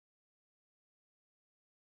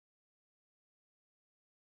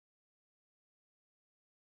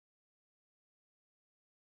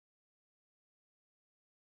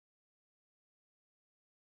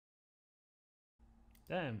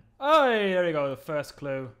Damn. Oh, there we go, the first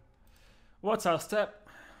clue. What's our step?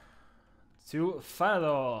 To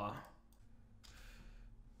Falador.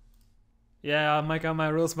 Yeah, I got my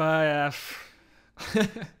rules by F.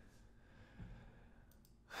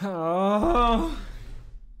 Oh.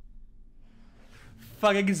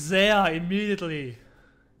 Fucking Zaya immediately.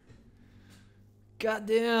 God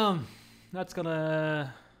damn. That's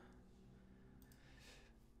gonna...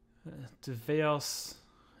 the Veos,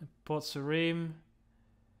 Port Serene.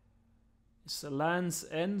 Is the Lance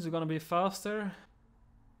ends gonna be faster?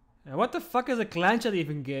 And what the fuck is a clan chat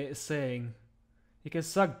even saying? You can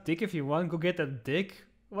suck dick if you want, go get that dick?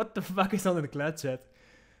 What the fuck is on in the clan chat?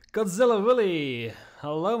 Godzilla Willy!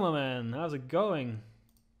 Hello my man, how's it going?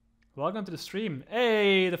 Welcome to the stream.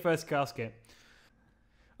 Hey, the first casket.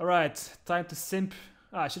 Alright, time to simp.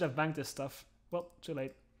 Ah, I should have banked this stuff. Well, too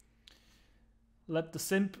late. Let the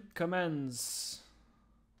simp commence.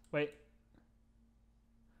 Wait.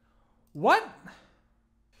 What?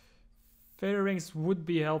 Fairy rings would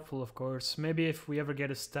be helpful, of course. Maybe if we ever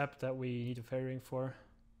get a step that we need a fairy ring for.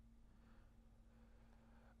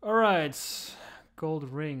 Alright.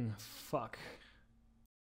 Gold ring. Fuck.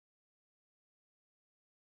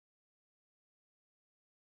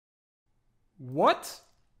 What?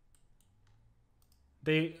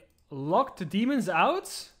 They locked the demons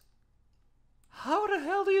out? How the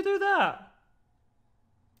hell do you do that?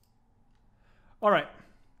 Alright.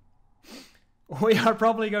 We are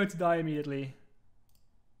probably going to die immediately.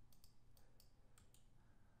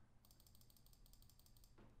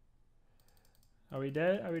 Are we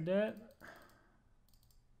dead? Are we dead?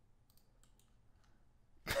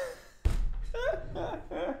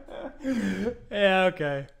 Yeah,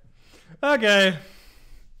 okay. Okay.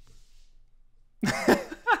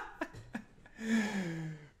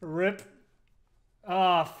 Rip.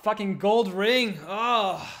 Ah, fucking gold ring.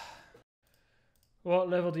 Ah.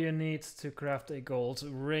 What level do you need to craft a gold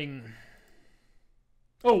ring?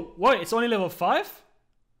 Oh, what? It's only level 5?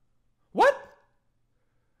 What?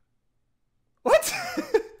 What?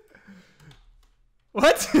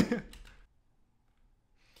 What?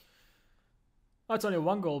 Oh, it's only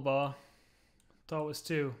 1 gold bar. Thought it was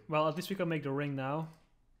 2. Well, at least we can make the ring now.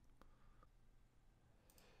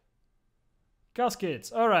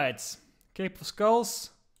 Caskets. Alright. Cape of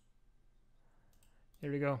Skulls.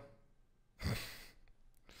 Here we go.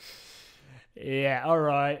 Yeah,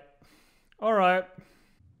 alright. Alright.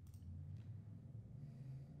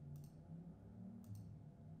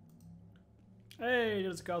 Hey,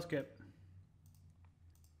 there's a casket.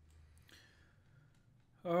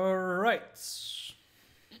 Alright.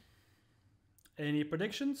 Any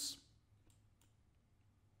predictions?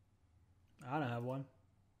 I don't have one.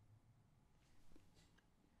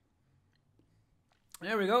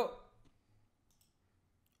 There we go.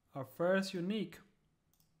 Our first unique.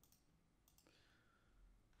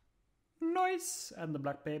 Nice! And the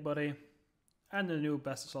black paint body. And the new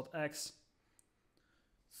best slot X.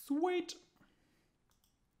 Sweet!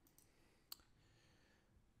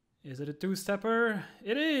 Is it a 2-stepper?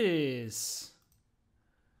 It is!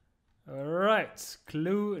 Alright,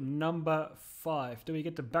 clue number 5. Do we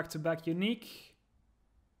get the back-to-back unique?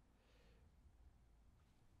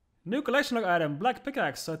 New collection log item, black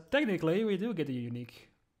pickaxe. So technically we do get a unique.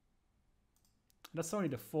 That's only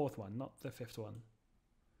the 4th one, not the 5th one.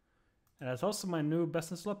 And that's also my new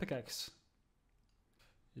best in slot pickaxe.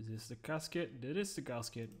 Is this the casket? It is the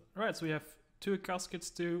casket. Alright, so we have 2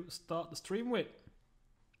 caskets to start the stream with.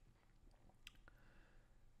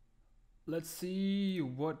 Let's see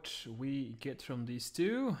what we get from these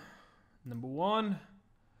 2. Number 1.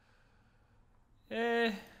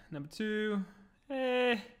 Number 2.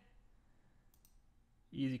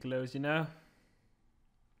 Easy close, you know.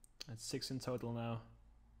 That's 6 in total now.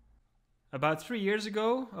 About 3 years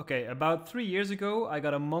ago, I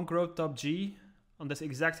got a Monk Road Top G on this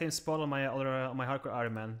exact same spot on my hardcore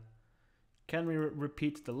Ironman. Can we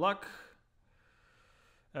repeat the luck?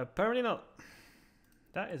 Apparently not.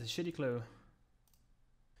 That is a shitty clue.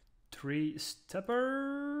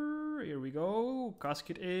 3-stepper. Here we go.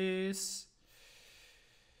 Casket is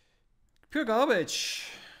pure garbage.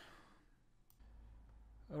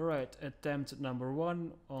 Alright, attempt number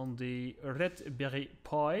 1 on the red berry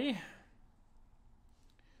pie.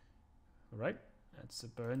 Alright, that's a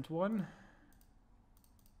burnt one.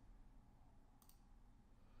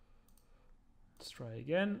 Let's try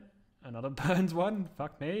again. Another burnt one.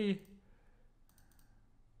 Fuck me.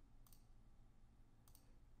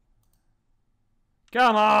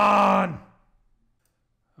 Come on!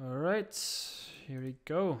 Alright, here we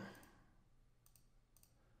go.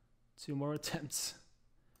 2 more attempts.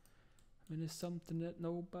 I mean, it's something that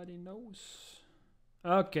nobody knows.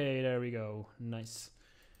 Okay, there we go. Nice.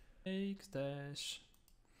 Take stash.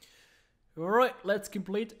 Alright, let's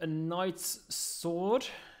complete a knight's sword.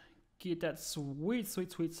 Get that sweet,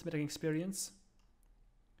 sweet, sweet smithing experience.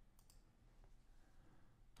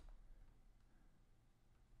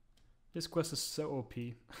 This quest is so OP.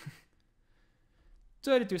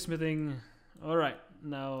 32 smithing. Alright,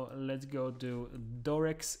 now let's go do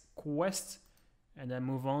Dorek's quest and then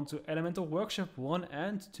move on to Elemental Workshop 1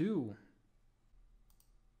 and 2.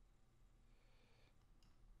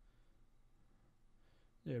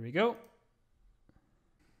 There we go.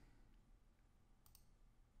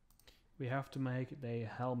 We have to make the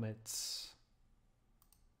helmets.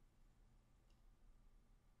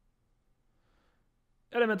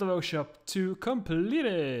 Elemental Workshop 2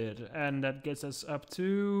 completed, and that gets us up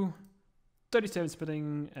to 37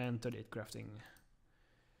 smithing and 38 crafting.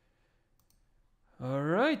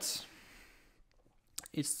 Alright,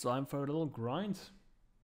 it's time for a little grind.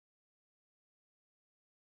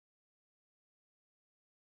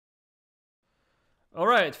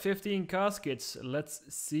 Alright, 15 caskets. Let's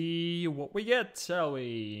see what we get, shall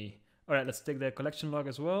we? Alright, let's take the collection log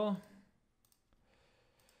as well.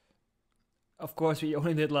 Of course, we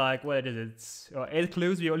only did like, what is it? 8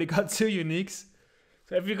 clues, we only got 2 uniques.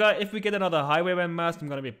 So if we get another highwayman mask, I'm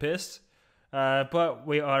gonna be pissed. But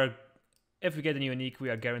if we get a new unique, we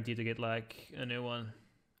are guaranteed to get like a new one.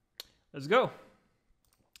 Let's go.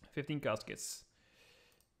 15 caskets.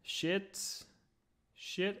 Shit.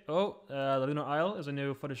 Oh, the Lunar Isle is a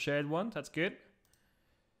new for the shared one. That's good.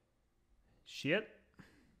 Shit.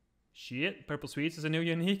 Purple Sweets is a new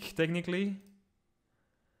unique, technically.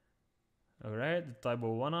 Alright, the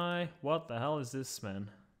Tybo One Eye. What the hell is this, man?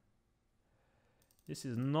 This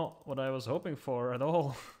is not what I was hoping for at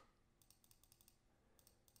all.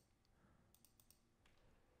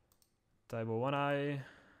 Tybo One Eye.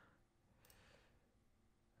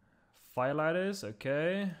 Firelighters,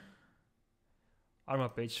 okay. Armor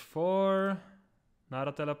page 4.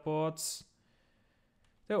 Nara teleports.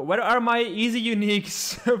 Yo, where are my easy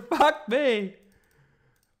uniques? Fuck me!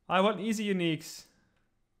 I want easy uniques.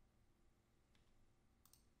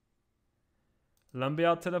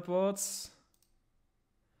 Lumbia teleports.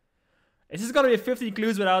 Is this gonna be 15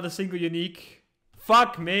 clues without a single unique?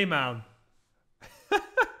 Fuck me, man.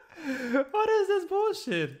 What is this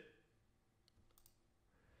bullshit?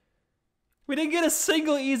 We didn't get a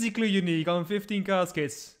single easy clue unique on 15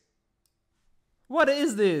 caskets. What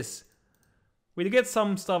is this? We did get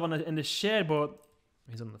some stuff on in the shared, but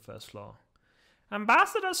he's on the first floor.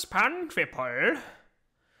 Ambassador Span Cripple.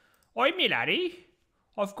 Oi, me laddie.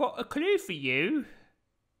 I've got a clue for you.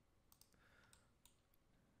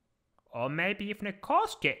 Or maybe even a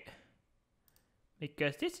casket.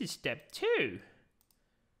 Because this is step 2.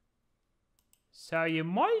 So you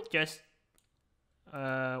might just...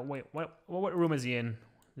 wait, what room is he in?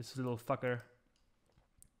 This little fucker.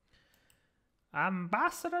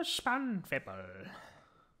 Ambassador Spanfibble.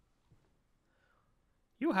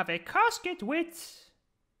 You have a casket with...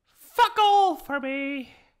 fuck all for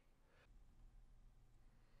me!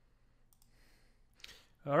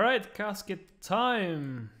 Alright, casket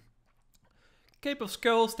time. Cape of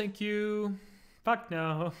Skulls, thank you. Fuck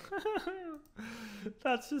no.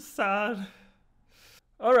 That's just sad.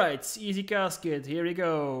 Alright, easy casket, here we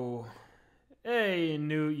go. A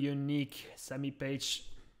new unique semi-page.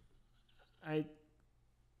 That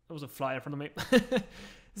was a flyer in front of me.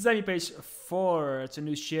 Semi-page 4, it's a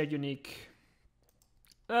new shared unique.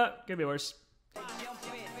 Could be worse.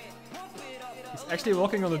 He's actually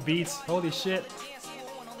walking on the beat, holy shit.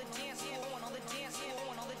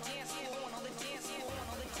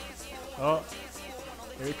 Oh,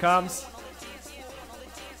 here he comes.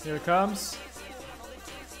 Here it comes.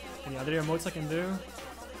 Any other emotes I can do?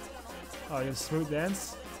 Oh, you can smooth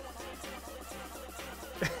dance.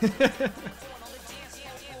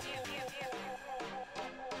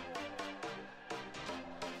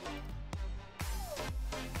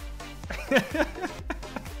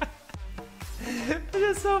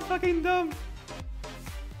 This is so fucking dumb.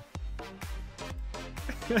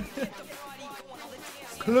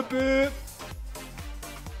 Clip it.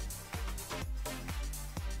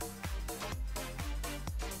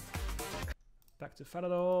 Back to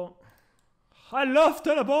Faradol. I love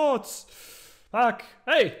teleports. Fuck.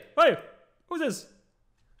 Hey, who's this?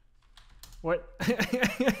 What?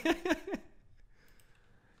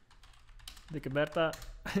 Dikke Bertha.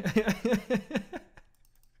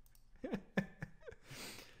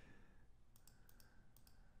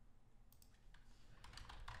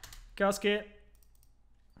 Casket.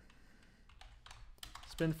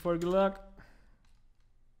 Spin for good luck.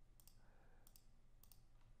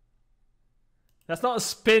 That's not a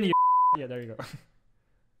spin, you. Yeah, there you go.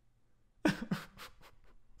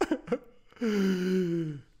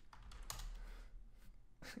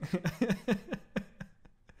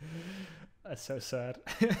 That's so sad.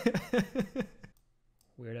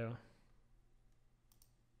 Weirdo.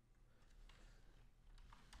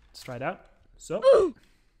 Let's try it out. So,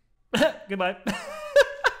 goodbye.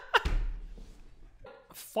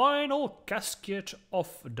 Final casket of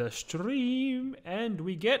the stream, and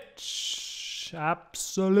we get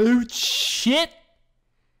absolute shit.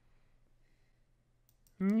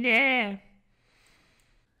 Yeah.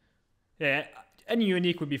 Yeah, any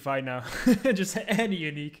unique would be fine now. Just any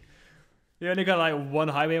unique. You only got like one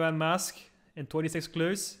highwayman mask and 26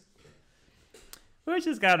 clues, which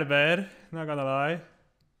is kind of bad, not gonna lie.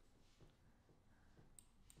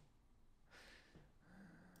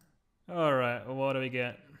 Alright, what do we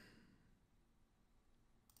get?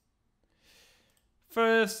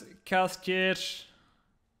 First casket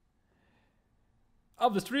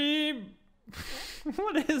of the stream.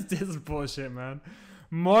 What is this bullshit, man?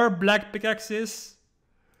 More black pickaxes.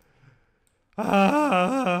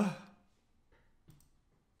 Ah.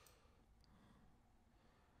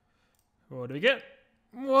 What do we get?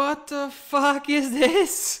 What the fuck is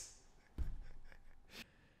this?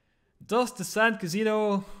 Does the Sand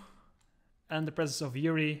Casino and the presence of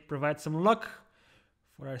Yuri provide some luck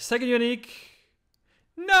for our second unique?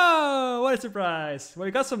 No! What a surprise! Well,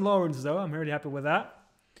 we got some low runes though, I'm really happy with that.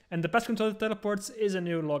 And the pest control teleports is a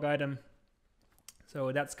new log item.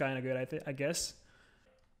 So that's kind of good, I guess.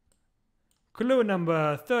 Clue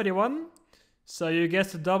number 31. So you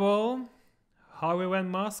guessed the double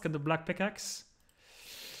highwayman mask and the black pickaxe.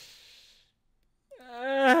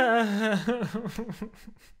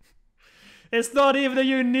 It's not even a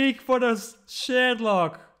unique for the shared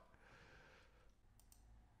log.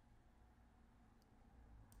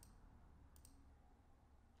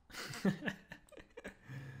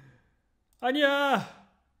 Anya!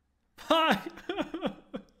 Why?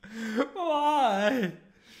 Why?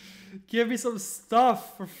 Give me some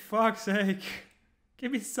stuff, for fuck's sake.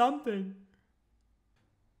 Give me something.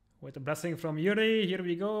 With a blessing from Yuri, here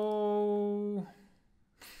we go.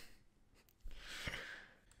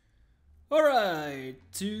 Alright,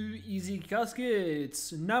 2 easy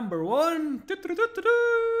caskets. Number 1.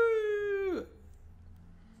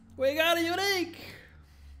 We got a unique!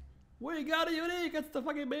 We got a unique! It's the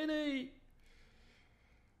fucking mini!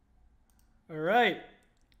 Alright,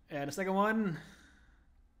 and the second one.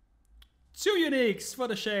 2 uniques for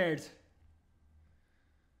the shared.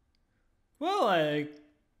 Well, I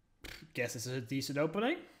guess this is a decent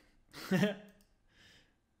opening.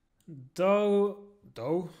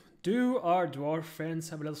 Do our dwarf friends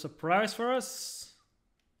have a little surprise for us?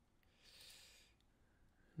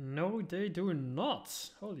 No, they do not.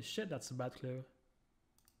 Holy shit, that's a bad clue.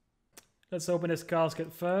 Let's open this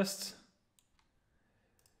casket first.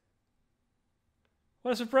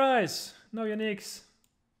 What a surprise! No uniques.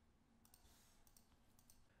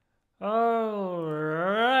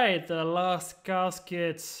 Alright, the last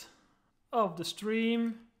casket of the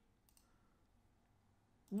stream.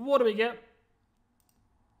 What do we get?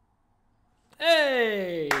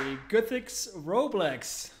 Hey! Guthix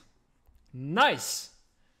Roblex. Nice!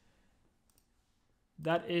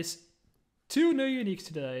 That is 2 new uniques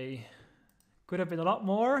today. Could have been a lot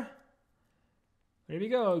more. Here we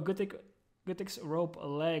go, Guthix Rope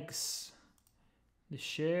Legs. The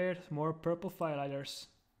shared, more purple firelighters.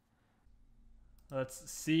 Let's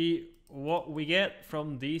see what we get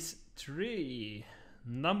from these 3.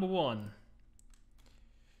 Number 1.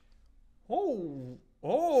 Oh,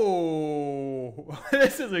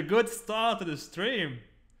 this is a good start to the stream.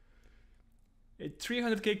 A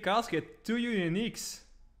 300k casket, 2 uniques.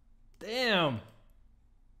 Damn.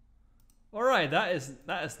 Alright, that is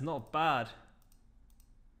not bad.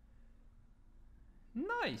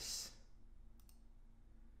 Nice.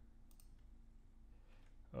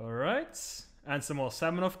 Alright. And some more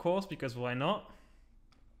salmon, of course, because why not?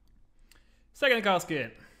 Second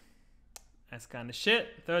casket. That's kind of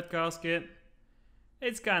shit. Third casket.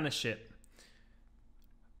 It's kind of shit.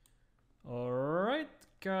 Alright.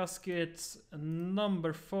 Casket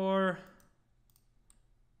number 4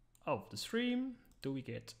 of the stream. Do we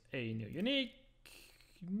get a new unique?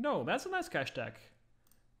 No, that's a nice cash tag.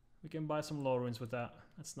 We can buy some lore runes with that.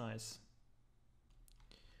 That's nice.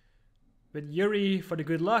 With Yuri for the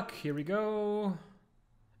good luck, here we go.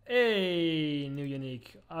 A new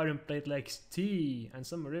unique. Iron plate legs T and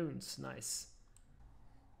some runes. Nice.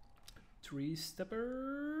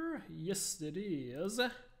 3-stepper. Yes, it is.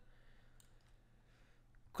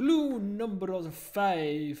 Clue number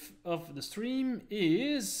 5 of the stream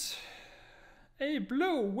is A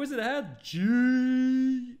blue wizard hat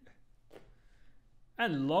G.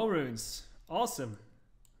 And low runes. Awesome.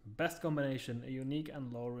 Best combination. A unique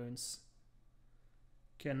and low runes.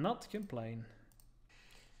 Cannot complain.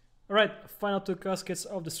 Alright, final 2 caskets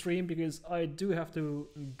of the stream because I do have to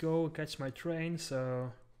go catch my train,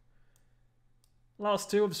 so last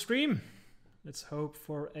 2 of the stream. Let's hope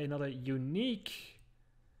for another unique.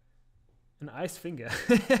 An ice finger.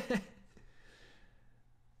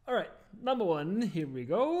 Alright, number 1, here we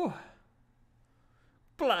go.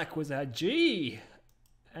 Black Wizard G.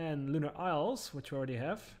 And Lunar Isles, which we already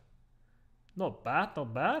have. Not bad,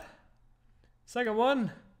 not bad. Second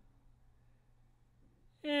one.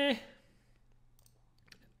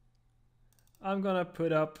 I'm gonna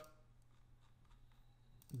put up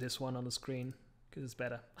this one on the screen because it's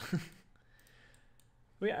better.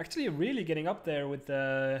 We're actually really getting up there with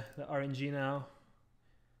the RNG now.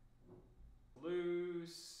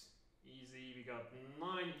 Loose, easy. We got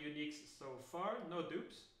 9 uniques so far, no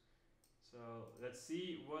dupes. So let's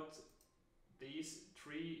see what these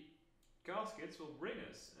 3 caskets will bring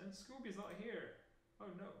us. And Scooby's not here. Oh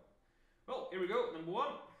no. Well, here we go. Number 1.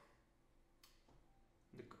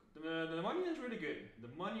 The money is really good. The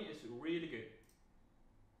money is really good.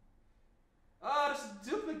 Ah, this is a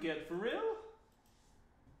duplicate, for real?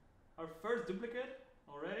 Our first duplicate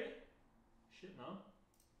already? Shit, no.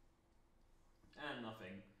 And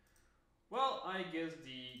nothing. Well, I guess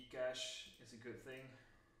the cash is a good thing.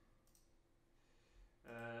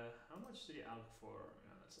 How much did he alch for?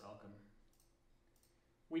 Yeah, let's alch him.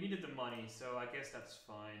 We needed the money, so I guess that's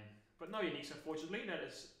fine. But no uniques, unfortunately. That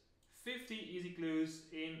is 50 easy clues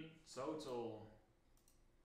in total.